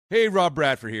Hey, Rob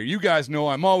Bradford here. You guys know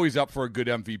I'm always up for a good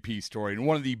MVP story, and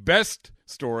one of the best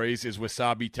stories is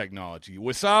Wasabi Technology.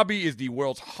 Wasabi is the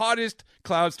world's hottest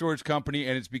cloud storage company,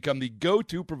 and it's become the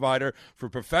go-to provider for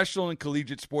professional and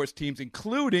collegiate sports teams,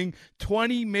 including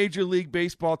 20 Major League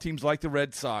Baseball teams like the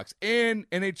Red Sox and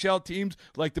NHL teams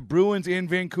like the Bruins and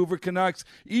Vancouver Canucks.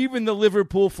 Even the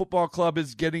Liverpool Football Club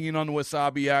is getting in on the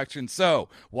Wasabi action. So,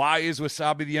 why is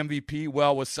Wasabi the MVP?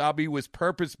 Well, Wasabi was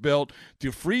purpose-built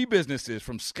to free businesses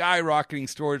from skyrocketing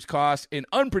storage costs and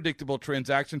unpredictable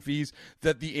transaction fees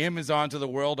that the Amazons of the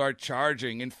world are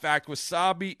charging. In fact,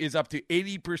 Wasabi is up to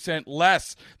 80%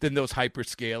 less than those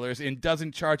hyperscalers and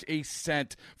doesn't charge a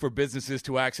cent for businesses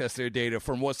to access their data.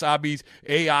 From Wasabi's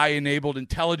AI-enabled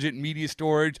intelligent media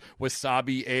storage,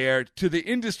 Wasabi Air, to the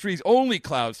industry's only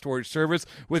cloud storage service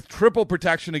with triple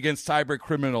protection against cyber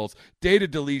criminals, data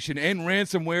deletion, and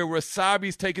ransomware,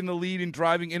 Wasabi's taken the lead in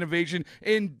driving innovation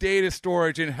in data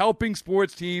storage and helping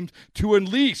sports teams to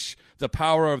unleash the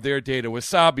power of their data.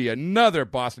 Wasabi, another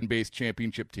Boston-based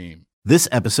championship team. This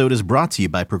episode is brought to you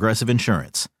by Progressive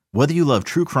Insurance. Whether you love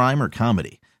true crime or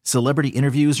comedy, celebrity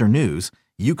interviews or news,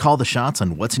 you call the shots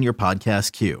on what's in your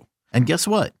podcast queue. And guess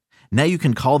what? Now you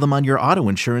can call them on your auto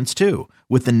insurance too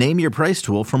with the Name Your Price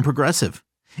tool from Progressive.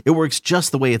 It works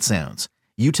just the way it sounds.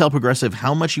 You tell Progressive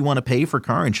how much you want to pay for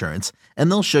car insurance, and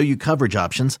they'll show you coverage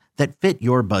options that fit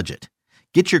your budget.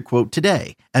 Get your quote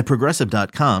today at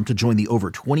Progressive.com to join the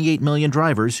over 28 million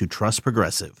drivers who trust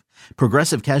Progressive.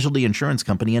 Progressive Casualty Insurance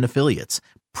Company and Affiliates.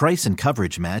 Price and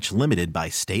coverage match limited by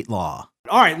state law.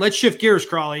 All right, let's shift gears,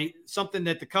 Crawley. Something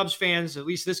that the Cubs fans, at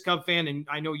least this Cub fan, and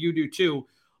I know you do too,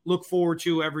 look forward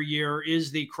to every year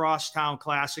is the Crosstown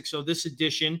Classic. So this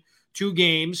edition, 2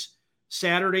 games,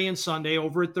 Saturday and Sunday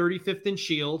over at 35th and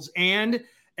Shields. And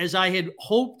as I had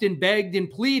hoped and begged and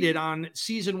pleaded on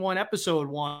season 1, episode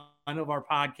 1 of our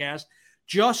podcast,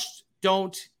 just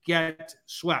don't get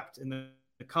swept. And the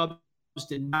Cubs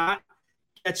did not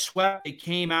get swept. They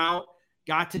came out,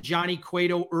 got to Johnny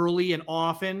Cueto early and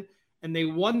often, and they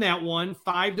won that one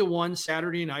 5-1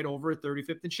 Saturday night over at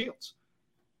 35th and Shields.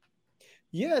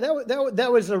 Yeah,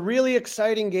 that was a really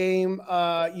exciting game.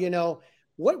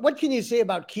 What can you say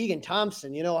about Keegan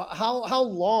Thompson? How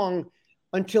long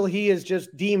until he is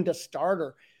just deemed a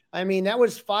starter? I mean, that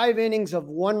was 5 innings of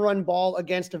 1-run ball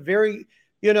against a very,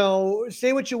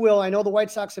 say what you will. I know the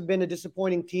White Sox have been a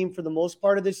disappointing team for the most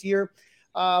part of this year,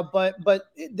 but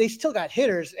they still got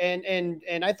hitters,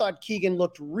 and I thought Keegan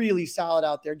looked really solid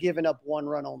out there, giving up 1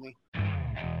 run only.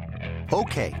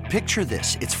 Okay, picture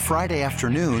this. It's Friday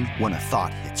afternoon when a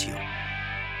thought hits you.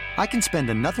 I can spend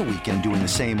another weekend doing the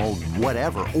same old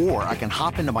whatever, or I can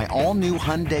hop into my all-new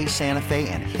Hyundai Santa Fe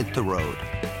and hit the road.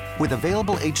 With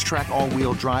available H-Track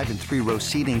all-wheel drive and 3-row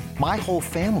seating, my whole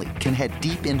family can head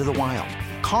deep into the wild.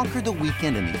 Conquer the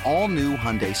weekend in the all-new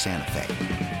Hyundai Santa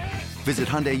Fe. Visit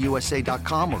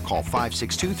HyundaiUSA.com or call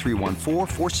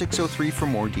 562-314-4603 for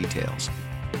more details.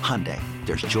 Hyundai,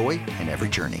 there's joy in every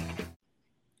journey.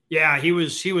 Yeah, he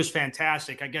was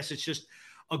fantastic. I guess it's just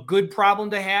a good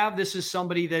problem to have. This is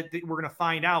somebody that we're going to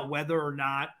find out whether or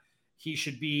not he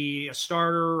should be a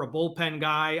starter, a bullpen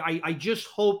guy. I just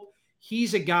hope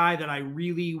he's a guy that I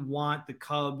really want the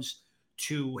Cubs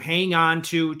to hang on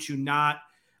to not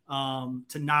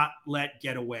let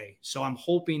get away. So I'm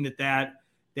hoping that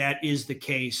is the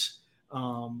case.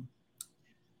 I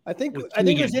think it was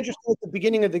interesting at the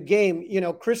beginning of the game.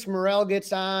 Chris Morel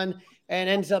gets on and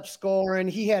ends up scoring.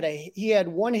 He had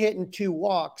 1 hit and 2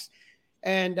 walks.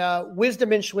 And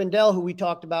Wisdom and Schwindel, who we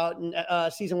talked about in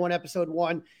season 1, episode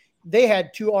 1, they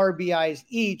had 2 RBIs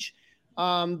each.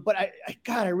 But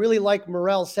I really like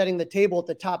Morel setting the table at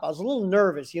the top. I was a little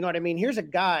nervous. You know what I mean? Here's a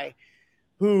guy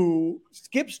who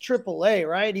skips AAA,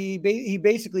 right? He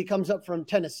basically comes up from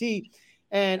Tennessee,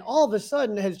 and all of a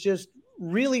sudden has just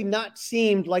really not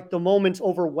seemed like the moments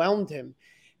overwhelmed him.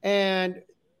 And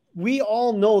we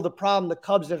all know the problem the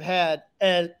Cubs have had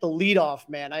as the leadoff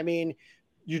man. I mean,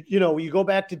 you go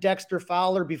back to Dexter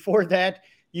Fowler. Before that,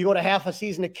 you go to half a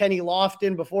season of Kenny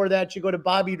Lofton. Before that, you go to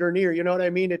Bobby Dernier. You know what I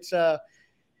mean? It's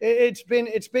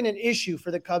been an issue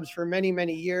for the Cubs for many,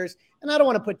 many years. And I don't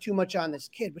want to put too much on this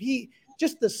kid, but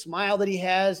just the smile that he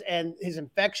has and his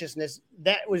infectiousness,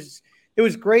 it was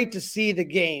great to see the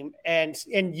game. And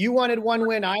you wanted 1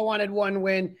 win, I wanted 1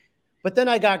 win, but then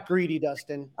I got greedy,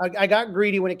 Dustin. I got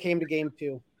greedy when it came to game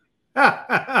 2.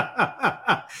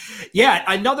 Yeah,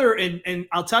 another, and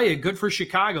I'll tell you, good for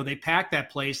Chicago. They packed that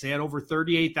place. They had over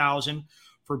 38,000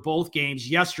 for both games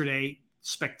yesterday.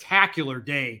 Spectacular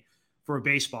day for a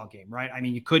baseball game, right? I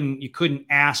mean, you couldn't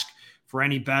ask for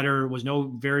any better. There was no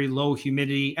very low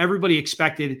humidity. Everybody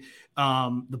expected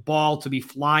the ball to be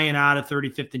flying out of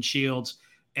 35th and Shields.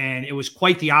 And it was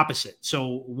quite the opposite.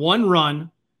 So one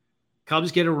run,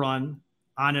 Cubs get a run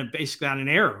basically on an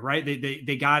error, right?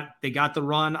 They got the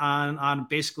run on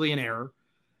basically an error,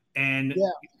 and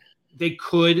they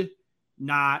could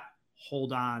not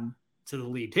hold on to the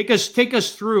lead. Take us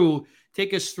through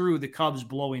the Cubs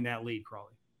blowing that lead, Crawley.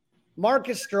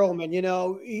 Marcus Stroman,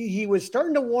 he was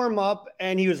starting to warm up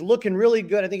and he was looking really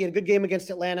good. I think he had a good game against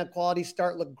Atlanta, quality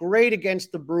start, looked great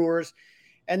against the Brewers.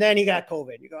 And then he got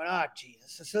COVID. You're going, oh,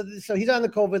 Jesus. So he's on the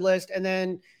COVID list. And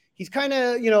then he's kind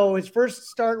of, his first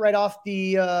start right off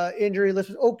the injury list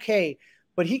was okay.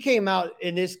 But he came out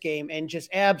in this game and just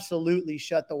absolutely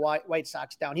shut the White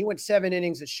Sox down. He went 7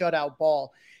 innings of shutout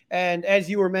ball. And as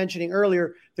you were mentioning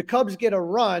earlier, the Cubs get a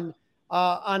run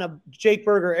on a Jake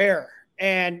Berger error.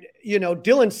 And,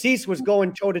 Dylan Cease was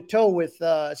going toe-to-toe with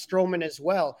Stroman as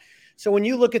well. So when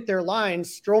you look at their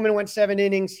lines, Stroman went 7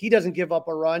 innings. He doesn't give up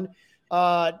a run.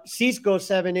 Cease goes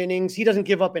 7 innings. He doesn't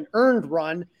give up an earned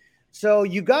run. So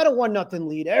you got a 1-0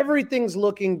 lead. Everything's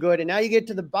looking good. And now you get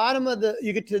to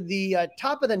the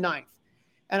top of the ninth.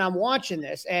 And I'm watching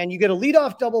this, and you get a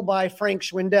leadoff double by Frank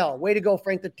Schwindel. Way to go,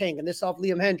 Frank the Tank. And this off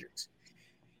Liam Hendricks.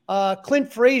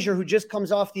 Clint Frazier, who just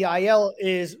comes off the IL,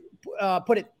 is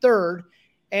put at third.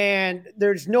 And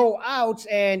there's no outs,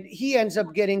 and he ends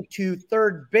up getting to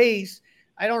third base.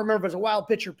 I don't remember if it was a wild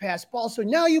pitch or pass ball. So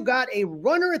now you got a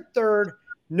runner at third,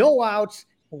 no outs,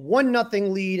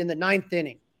 1-0 lead in the 9th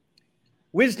inning.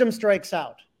 Wisdom strikes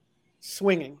out,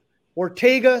 swinging.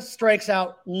 Ortega strikes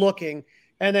out, looking.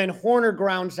 And then Horner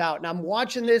grounds out. And I'm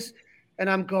watching this, and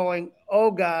I'm going, oh,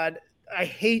 God,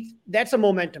 that's a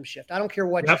momentum shift. I don't care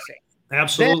what you say.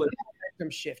 Absolutely. That's a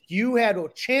momentum shift. You had a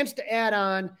chance to add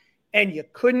on, and you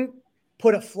couldn't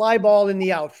put a fly ball in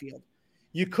the outfield.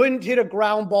 You couldn't hit a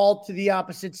ground ball to the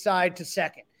opposite side to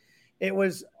second. It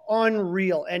was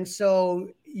unreal. And so,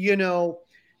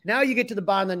 now you get to the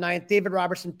bottom of the 9th, David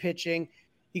Robertson pitching.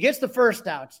 He gets the first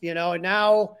outs, and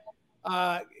now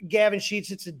Gavin Sheets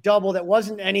hits a double that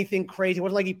wasn't anything crazy. It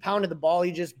wasn't like he pounded the ball.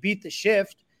 He just beat the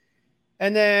shift.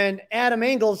 And then Adam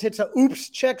Engels hits a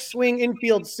check swing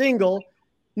infield single,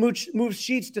 moves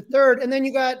Sheets to third. And then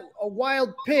you got a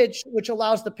wild pitch, which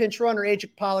allows the pinch runner,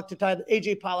 AJ Pollock, to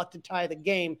tie the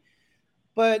game.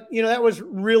 But, that was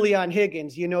really on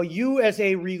Higgins. You as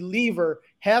a reliever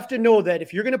have to know that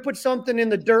if you're going to put something in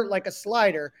the dirt like a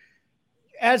slider,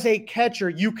 as a catcher,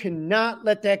 you cannot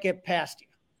let that get past you.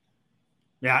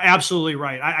 Yeah, absolutely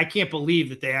right. I can't believe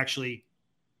that they actually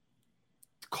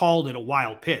called it a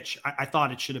wild pitch. I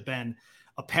thought it should have been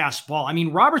a pass ball. I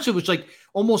mean, Robertson was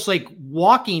almost like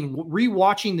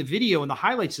rewatching the video and the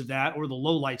highlights of that, or the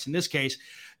lowlights in this case.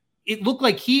 It looked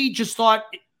like he just thought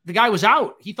the guy was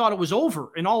out. He thought it was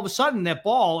over. And all of a sudden that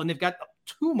ball, and they've got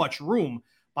too much room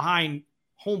behind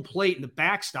home plate and the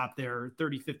backstop there,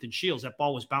 35th and Shields. That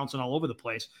ball was bouncing all over the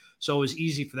place. So it was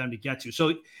easy for them to get to.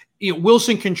 So,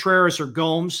 Wilson Contreras or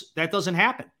Gomes, that doesn't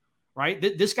happen, right?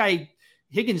 This guy,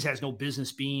 Higgins, has no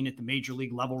business being at the major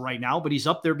league level right now, but he's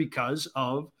up there because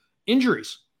of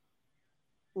injuries.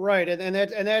 Right. And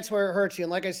that's where it hurts you.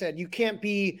 And like I said, you can't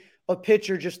be a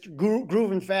pitcher just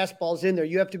grooving fastballs in there.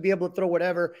 You have to be able to throw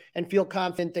whatever and feel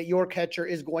confident that your catcher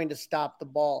is going to stop the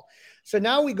ball. So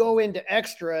now we go into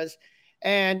extras.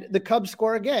 And the Cubs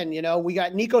score again. We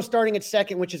got Nico starting at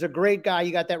second, which is a great guy.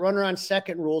 You got that runner on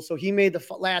second rule. So he made the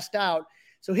last out.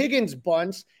 So Higgins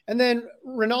bunts. And then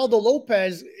Ronaldo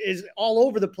Lopez is all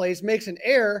over the place, makes an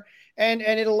error. And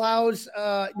it allows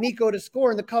Nico to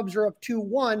score. And the Cubs are up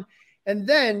 2-1. And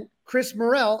then Chris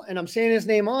Morel, and I'm saying his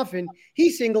name often, he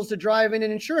singles to drive in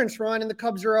an insurance run. And the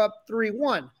Cubs are up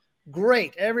 3-1.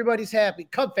 Great. Everybody's happy.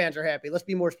 Cub fans are happy. Let's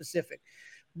be more specific.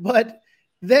 But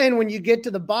then when you get to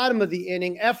the bottom of the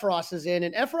inning, Efros is in,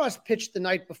 and Efros pitched the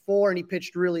night before, and he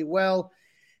pitched really well.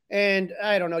 And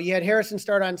I don't know, you had Harrison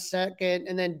start on second,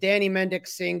 and then Danny Mendick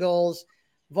singles.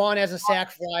 Vaughn has a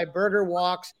sac fly, Berger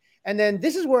walks. And then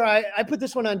this is where I put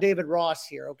this one on David Ross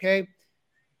here, okay?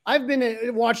 I've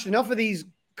watched enough of these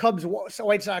Cubs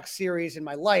White Sox series in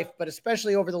my life, but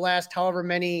especially over the last however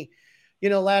many,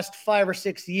 last 5 or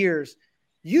 6 years.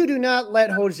 You do not let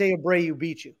Jose Abreu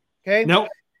beat you, okay? Nope.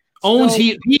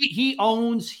 He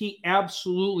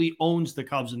absolutely owns the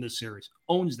Cubs in this series.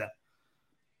 Owns them.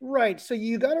 Right. So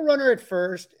you got a runner at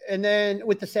first, and then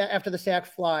with after the sac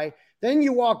fly, then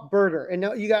you walk Berger, and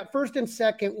now you got first and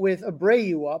second with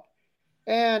Abreu up.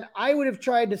 And I would have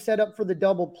tried to set up for the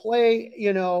double play,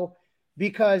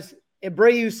 because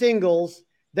Abreu singles,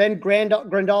 then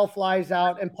Grandal flies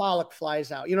out and Pollock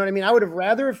flies out. You know what I mean? I would have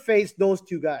rather faced those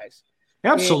two guys.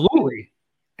 Absolutely.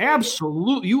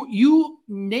 Absolutely. You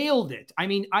nailed it. I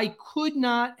mean, I could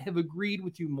not have agreed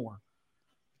with you more.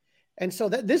 And so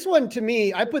this one, to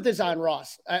me, I put this on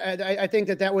Ross. I think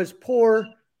that was poor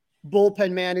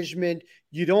bullpen management.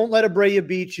 You don't let Abreu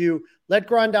beat you. Let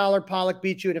Grandal or Pollock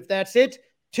beat you. And if that's it,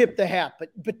 tip the hat. But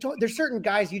there's certain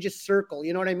guys you just circle,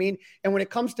 you know what I mean? And when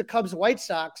it comes to Cubs White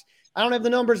Sox, I don't have the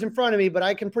numbers in front of me, but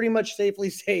I can pretty much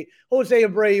safely say Jose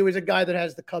Abreu is a guy that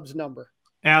has the Cubs number.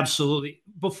 Absolutely.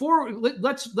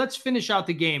 Let's finish out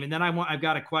the game, and then I've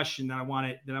got a question that I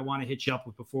want to hit you up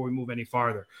with before we move any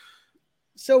farther.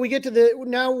 So we get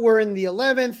now we're in the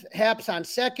 11th. Happ's on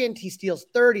second. He steals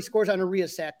third. He scores on a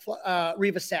Rivas sac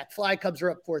fly. Cubs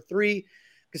are up 4-3.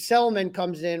 Gesellman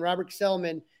comes in. Robert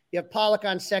Gesellman. You have Pollock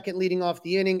on second, leading off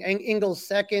the inning. Ingles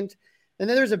second. And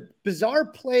then there's a bizarre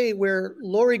play where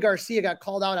Lori Garcia got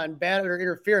called out on batter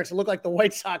interference. It looked like the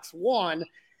White Sox won.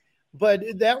 But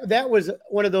that was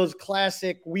one of those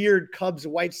classic weird Cubs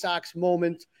White Sox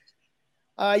moments.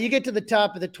 You get to the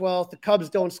top of the 12th, the Cubs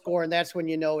don't score, and that's when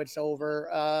you know it's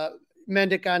over.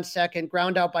 Mendick on second,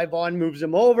 ground out by Vaughn, moves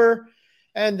him over.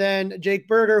 And then Jake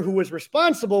Berger, who was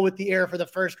responsible with the error for the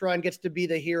first run, gets to be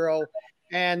the hero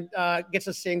and gets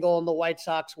a single, and the White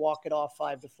Sox walk it off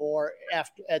 5-4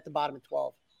 at the bottom of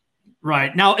 12.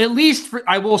 Right. Now, at least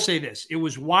I will say this. It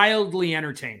was wildly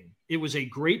entertaining. It was a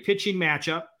great pitching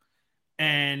matchup,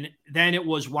 and then it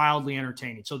was wildly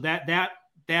entertaining. So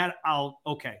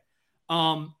okay.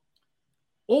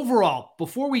 Overall,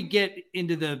 before we get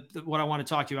into what I want to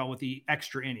talk to you about with the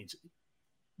extra innings,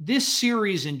 this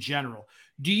series in general,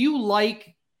 do you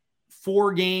like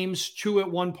 4 games, 2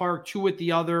 at one park, 2 at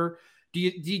the other?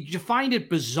 Did you find it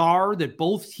bizarre that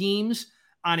both teams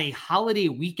on a holiday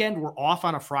weekend were off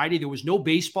on a Friday? There was no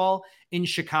baseball in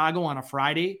Chicago on a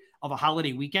Friday of a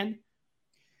holiday weekend.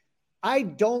 I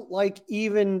don't like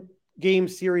even game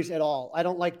series at all. I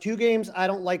don't like 2 games. I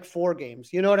don't like 4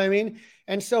 games. You know what I mean?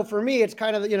 And so for me, it's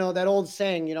kind of, that old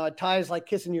saying, a tie is like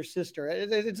kissing your sister.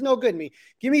 It's no good to me.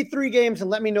 Give me 3 games and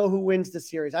let me know who wins the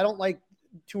series. I don't like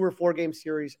 2 or 4 game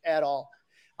series at all.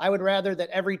 I would rather that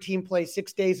every team play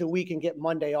 6 days a week and get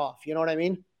Monday off. You know what I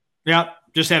mean? Yeah.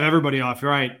 Just have everybody off.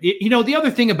 Right. The other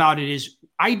thing about it is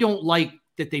I don't like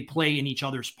that they play in each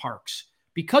other's parks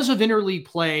because of interleague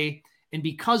play. And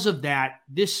because of that,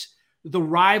 the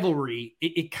rivalry,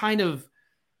 it kind of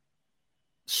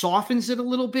softens it a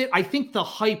little bit. I think the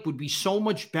hype would be so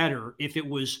much better if it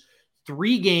was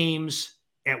 3 games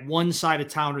at one side of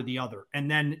town or the other,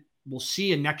 and then we'll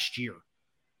see you next year.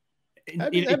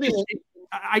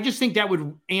 I just think that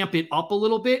would amp it up a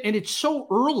little bit, and it's so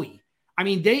early. I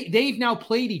mean, they've now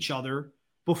played each other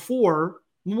before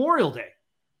Memorial Day.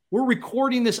 We're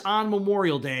recording this on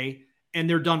Memorial Day, and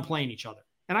they're done playing each other.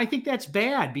 And I think that's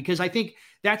bad because I think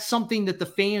that's something that the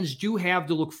fans do have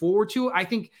to look forward to. I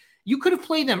think you could have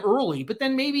played them early, but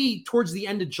then maybe towards the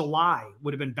end of July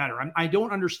would have been better. I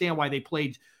don't understand why they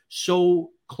played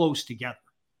so close together.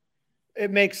 It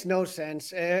makes no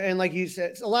sense. And like you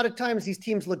said, a lot of times these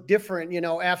teams look different,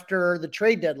 after the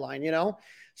trade deadline,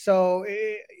 So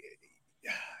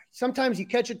sometimes you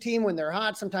catch a team when they're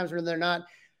hot, sometimes when they're not.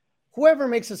 Whoever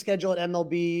makes a schedule at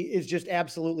MLB is just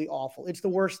absolutely awful. It's the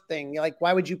worst thing. Like,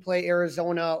 why would you play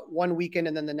Arizona one weekend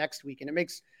and then the next weekend? It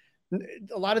makes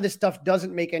a lot of this stuff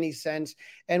doesn't make any sense.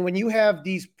 And when you have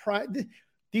these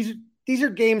are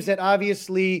games that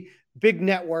obviously big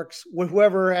networks,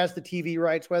 whoever has the TV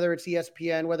rights, whether it's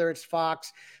ESPN, whether it's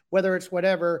Fox, whether it's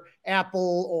whatever,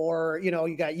 Apple, or, you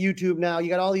got YouTube now, you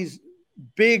got all these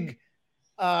big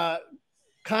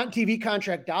TV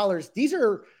contract dollars. These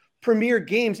are premier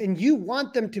games, and you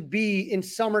want them to be in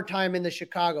summertime in the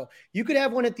Chicago. You could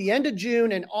have one at the end of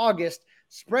June and August,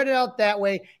 spread it out that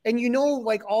way. And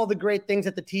like all the great things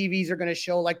that the TVs are going to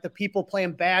show, like the people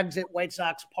playing bags at White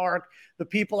Sox Park, the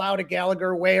people out at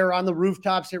Gallagher Way or on the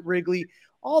rooftops at Wrigley,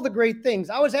 all the great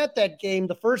things. I was at that game,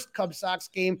 the first Cubs Sox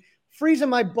game, freezing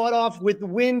my butt off with the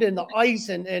wind and the ice.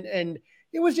 And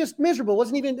it was just miserable.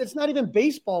 It's not even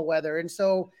baseball weather. And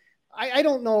so I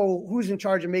don't know who's in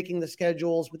charge of making the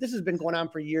schedules, but this has been going on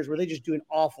for years where they just do an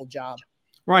awful job.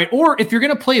 Right. Or if you're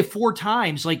going to play it 4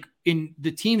 times, like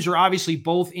the teams are obviously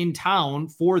both in town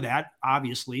for that,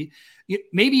 obviously,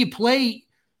 maybe you play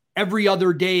every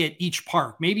other day at each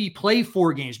park. Maybe you play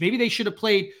 4 games. Maybe they should have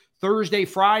played Thursday,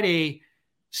 Friday,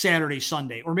 Saturday,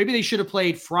 Sunday, or maybe they should have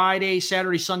played Friday,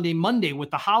 Saturday, Sunday, Monday with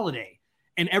the holiday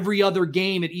and every other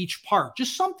game at each park.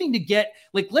 Just something to get,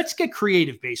 let's get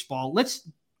creative, baseball. Let's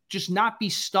just not be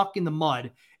stuck in the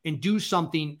mud and do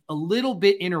something a little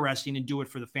bit interesting and do it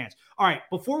for the fans. All right,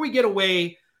 before we get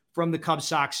away from the Cubs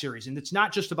Sox series, and it's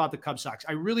not just about the Cubs Sox,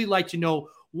 I really like to know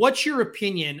what's your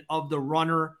opinion of the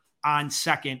runner on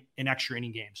second in extra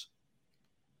inning games?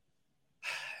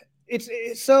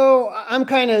 So I'm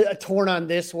kind of torn on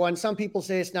this one. Some people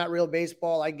say it's not real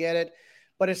baseball. I get it.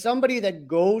 But as somebody that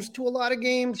goes to a lot of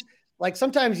games, like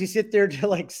sometimes you sit there to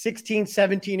like 16,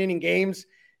 17 inning games.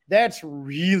 That's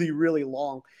really, really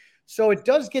long. So it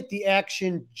does get the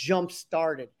action jump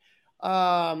started.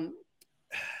 I'm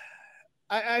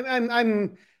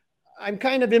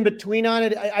kind of in between on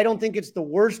it. I don't think it's the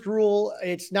worst rule.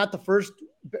 It's not the first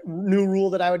new rule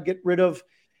that I would get rid of.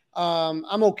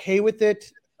 I'm okay with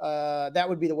it. That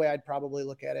would be the way I'd probably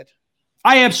look at it.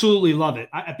 I absolutely love it.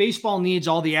 Baseball needs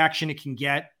all the action it can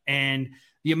get, and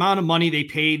the amount of money they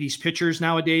pay these pitchers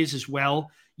nowadays as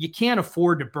well. You can't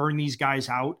afford to burn these guys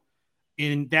out,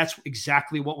 and that's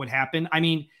exactly what would happen. I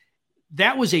mean,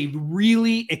 that was a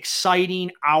really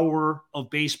exciting hour of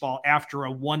baseball after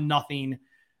a 1-0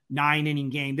 9-inning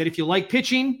game that, if you like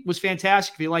pitching, was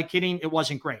fantastic. If you like hitting, it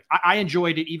wasn't great. I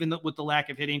enjoyed it even with the lack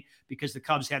of hitting, because the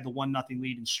Cubs had the 1-0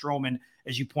 lead, and Stroman,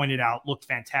 as you pointed out, looked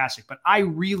fantastic. But I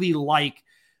really like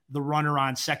the runner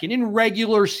on second in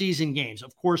regular season games.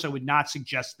 Of course, I would not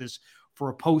suggest this for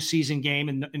a postseason game,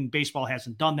 and baseball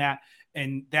hasn't done that.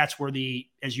 And that's where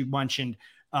as you mentioned,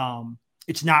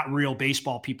 it's not real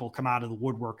baseball people come out of the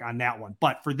woodwork on that one.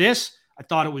 But for this, I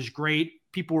thought it was great.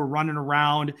 People were running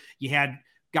around. You had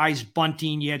guys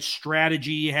bunting, you had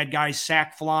strategy, you had guys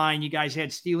sack flying, you guys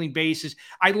had stealing bases.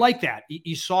 I like that.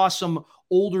 You saw some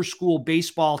older school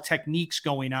baseball techniques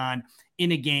going on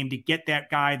in a game to get that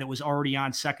guy that was already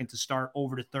on second to start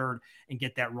over to third and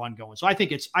get that run going. So I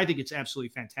think it's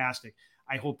absolutely fantastic.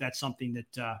 I hope that's something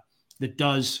that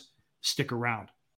does stick around.